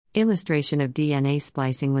Illustration of DNA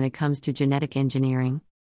splicing when it comes to genetic engineering.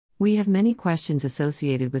 We have many questions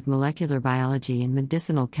associated with molecular biology and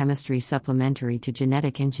medicinal chemistry supplementary to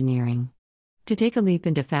genetic engineering. To take a leap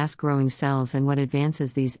into fast-growing cells and what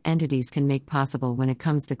advances these entities can make possible when it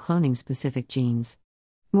comes to cloning specific genes.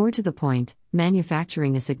 More to the point,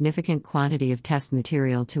 manufacturing a significant quantity of test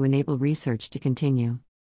material to enable research to continue.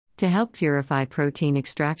 To help purify protein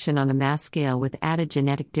extraction on a mass scale with added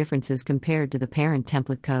genetic differences compared to the parent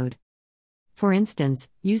template code. For instance,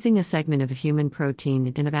 using a segment of a human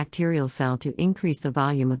protein in a bacterial cell to increase the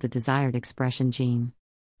volume of the desired expression gene.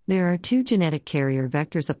 There are two genetic carrier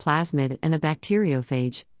vectors, a plasmid and a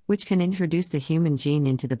bacteriophage, which can introduce the human gene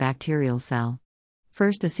into the bacterial cell.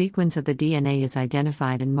 First, a sequence of the DNA is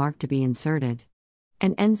identified and marked to be inserted.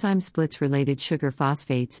 An enzyme splits related sugar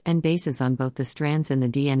phosphates and bases on both the strands in the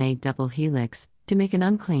DNA double helix to make an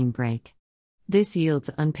unclean break. This yields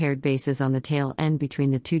unpaired bases on the tail end between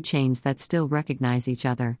the two chains that still recognize each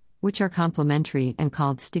other, which are complementary and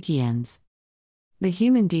called sticky ends. The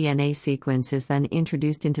human DNA sequence is then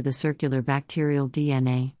introduced into the circular bacterial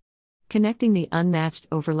DNA, connecting the unmatched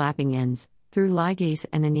overlapping ends through ligase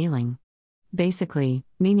and annealing. Basically,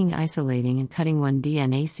 meaning isolating and cutting one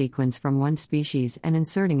DNA sequence from one species and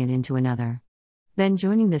inserting it into another. Then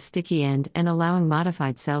joining the sticky end and allowing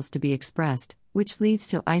modified cells to be expressed, which leads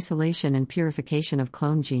to isolation and purification of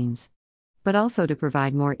clone genes. But also to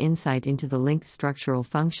provide more insight into the linked structural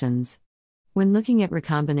functions. When looking at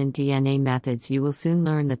recombinant DNA methods, you will soon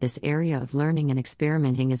learn that this area of learning and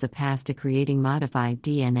experimenting is a path to creating modified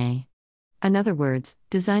DNA. In other words,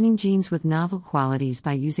 designing genes with novel qualities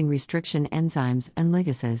by using restriction enzymes and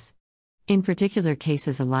ligases. In particular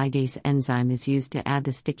cases, a ligase enzyme is used to add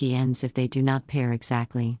the sticky ends if they do not pair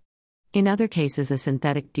exactly. In other cases, a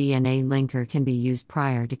synthetic DNA linker can be used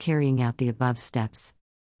prior to carrying out the above steps.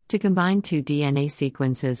 To combine two DNA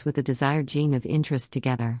sequences with the desired gene of interest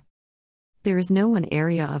together. There is no one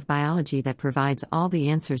area of biology that provides all the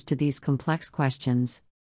answers to these complex questions.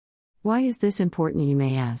 Why is this important, you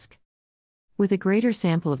may ask? With a greater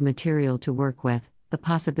sample of material to work with, the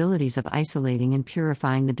possibilities of isolating and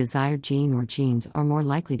purifying the desired gene or genes are more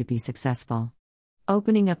likely to be successful.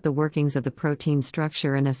 Opening up the workings of the protein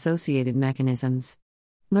structure and associated mechanisms.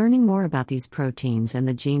 Learning more about these proteins and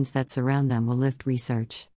the genes that surround them will lift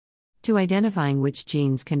research to identifying which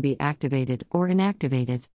genes can be activated or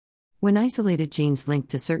inactivated when isolated genes linked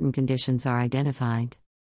to certain conditions are identified.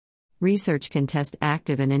 Research can test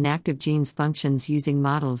active and inactive genes' functions using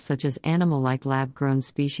models such as animal-like lab-grown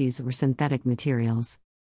species or synthetic materials.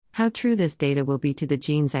 How true this data will be to the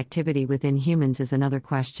gene's activity within humans is another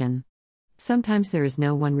question. Sometimes there is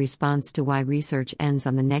no one response to why research ends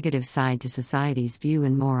on the negative side to society's view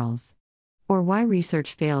and morals. Or why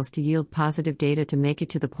research fails to yield positive data to make it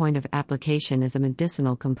to the point of application as a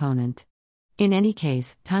medicinal component. In any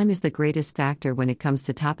case, time is the greatest factor when it comes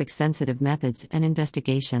to topic-sensitive methods and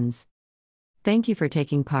investigations. Thank you for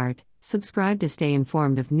taking part. Subscribe to stay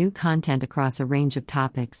informed of new content across a range of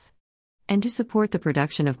topics. And to support the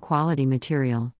production of quality material.